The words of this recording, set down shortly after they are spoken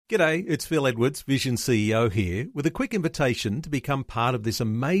G'day, it's Phil Edwards, Vision CEO here, with a quick invitation to become part of this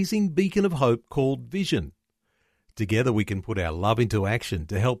amazing beacon of hope called Vision. Together we can put our love into action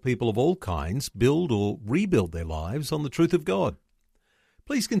to help people of all kinds build or rebuild their lives on the truth of God.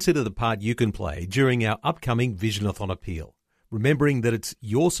 Please consider the part you can play during our upcoming Visionathon appeal, remembering that it's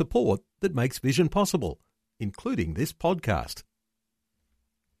your support that makes Vision possible, including this podcast.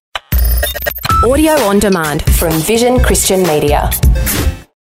 Audio on demand from Vision Christian Media.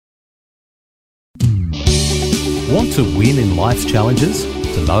 Want to win in life's challenges?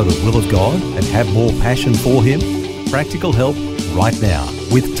 To know the will of God and have more passion for Him? Practical help right now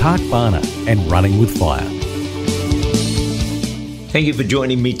with Tak Bhana and Running with Fire. Thank you for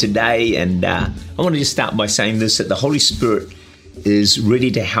joining me today, and I want to just start by saying this, that the Holy Spirit is ready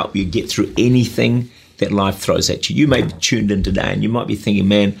to help you get through anything that life throws at you. You may be tuned in today and you might be thinking,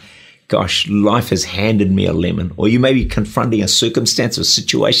 man, gosh, life has handed me a lemon. Or you may be confronting a circumstance or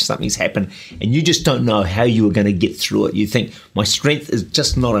situation, something's happened, and you just don't know how you are going to get through it. You think, my strength is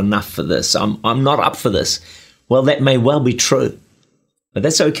just not enough for this. I'm not up for this. Well, that may well be true, but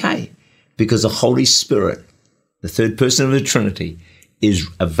that's okay, because the Holy Spirit, the third person of the Trinity, is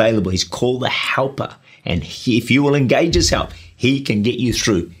available. He's called the Helper, and if you will engage His help, He can get you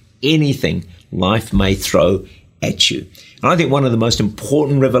through anything life may throw at you. And I think one of the most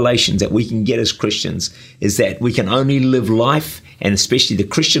important revelations that we can get as Christians is that we can only live life, and especially the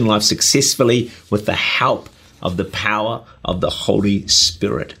Christian life, successfully with the help of the power of the Holy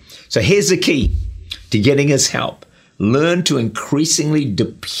Spirit. So here's the key to getting His help. Learn to increasingly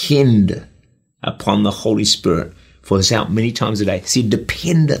depend upon the Holy Spirit for His help many times a day. See,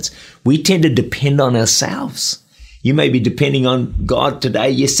 dependence. We tend to depend on ourselves. You may be depending on God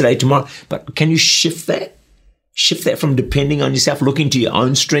today, yesterday, tomorrow, but can you shift that? Shift that from depending on yourself, looking to your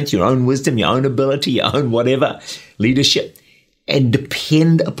own strength, your own wisdom, your own ability, your own whatever, leadership, and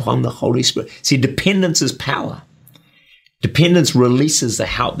depend upon the Holy Spirit. See, dependence is power. Dependence releases the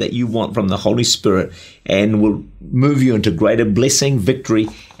help that you want from the Holy Spirit and will move you into greater blessing, victory,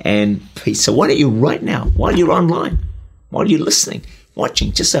 and peace. So why don't you right now, while you're online, while you're listening,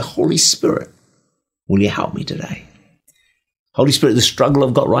 watching, just say, Holy Spirit, will you help me today? Holy Spirit, the struggle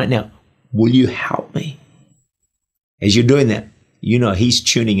I've got right now, will you help me? As you're doing that, you know He's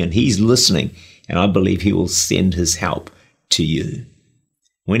tuning in, He's listening, and I believe He will send His help to you.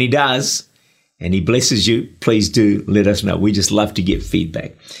 When He does, and He blesses you, please do let us know. We just love to get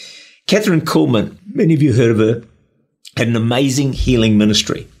feedback. Kathryn Kuhlman, many of you heard of her, had an amazing healing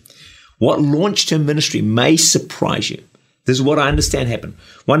ministry. What launched her ministry may surprise you. This is what I understand happened.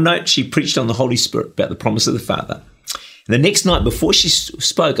 One night she preached on the Holy Spirit about the promise of the Father. And the next night before she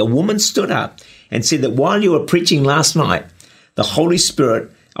spoke, a woman stood up and said that while you were preaching last night, the Holy Spirit,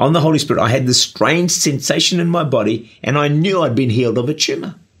 I had this strange sensation in my body, and I knew I'd been healed of a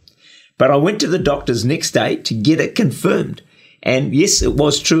tumor. But I went to the doctors next day to get it confirmed. And yes, it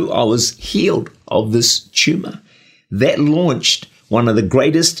was true. I was healed of this tumor. That launched one of the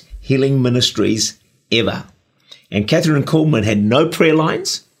greatest healing ministries ever. And Kathryn Kuhlman had no prayer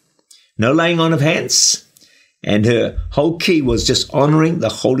lines, no laying on of hands, and her whole key was just honoring the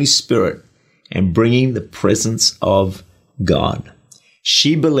Holy Spirit and bringing the presence of God.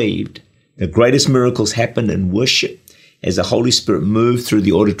 She believed the greatest miracles happened in worship as the Holy Spirit moved through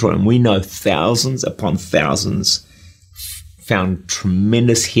the auditorium. We know thousands upon thousands found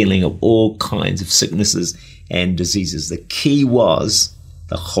tremendous healing of all kinds of sicknesses and diseases. The key was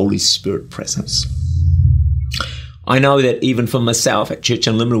the Holy Spirit presence. I know that even for myself at Church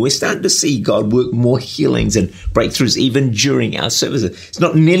Unlimited, we're starting to see God work more healings and breakthroughs even during our services. It's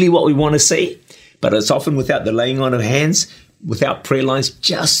not nearly what we want to see, but it's often without the laying on of hands, without prayer lines,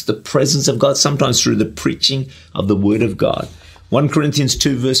 just the presence of God, sometimes through the preaching of the Word of God. 1 Corinthians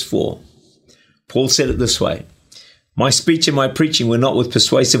 2 verse 4, Paul said it this way, my speech and my preaching were not with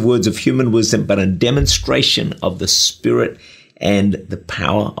persuasive words of human wisdom, but in demonstration of the Spirit and the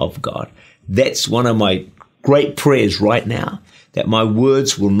power of God. That's one of my great prayers right now, that my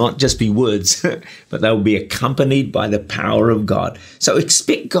words will not just be words, but they will be accompanied by the power of God. So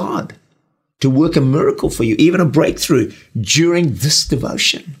expect God to work a miracle for you, even a breakthrough during this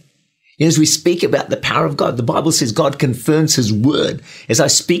devotion. As we speak about the power of God, the Bible says God confirms His word. As I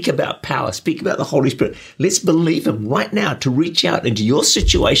speak about power, speak about the Holy Spirit, let's believe Him right now to reach out into your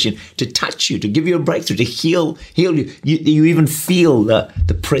situation, to touch you, to give you a breakthrough, to heal you. You even feel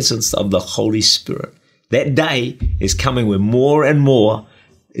the presence of the Holy Spirit. That day is coming where more and more,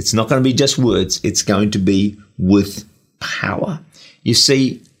 it's not going to be just words, it's going to be with power. You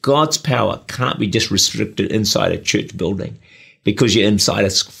see, God's power can't be just restricted inside a church building because you're inside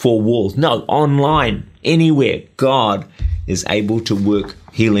its four walls. No, online, anywhere, God is able to work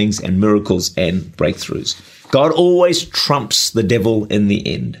healings and miracles and breakthroughs. God always trumps the devil in the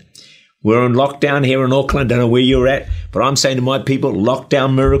end. We're on lockdown here in Auckland. Don't know where you're at, but I'm saying to my people,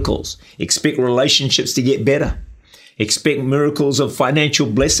 lockdown miracles. Expect relationships to get better. Expect miracles of financial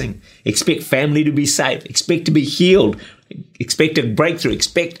blessing. Expect family to be saved. Expect to be healed. Expect a breakthrough.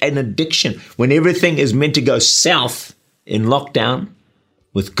 Expect an addiction. When everything is meant to go south in lockdown,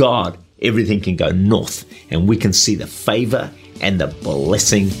 with God, everything can go north, and we can see the favor and the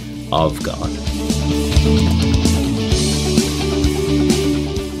blessing of God.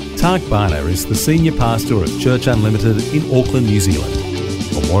 Tak Bhana is the Senior Pastor of Church Unlimited in Auckland, New Zealand.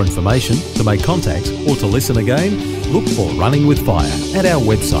 For more information, to make contact or to listen again, look for Running with Fire at our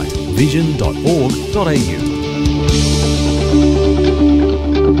website vision.org.au.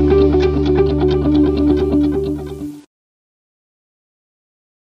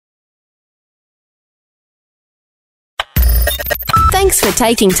 Thanks for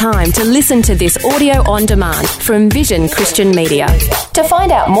taking time to listen to this audio on demand from Vision Christian Media. To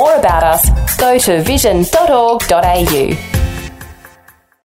find out more about us, go to vision.org.au.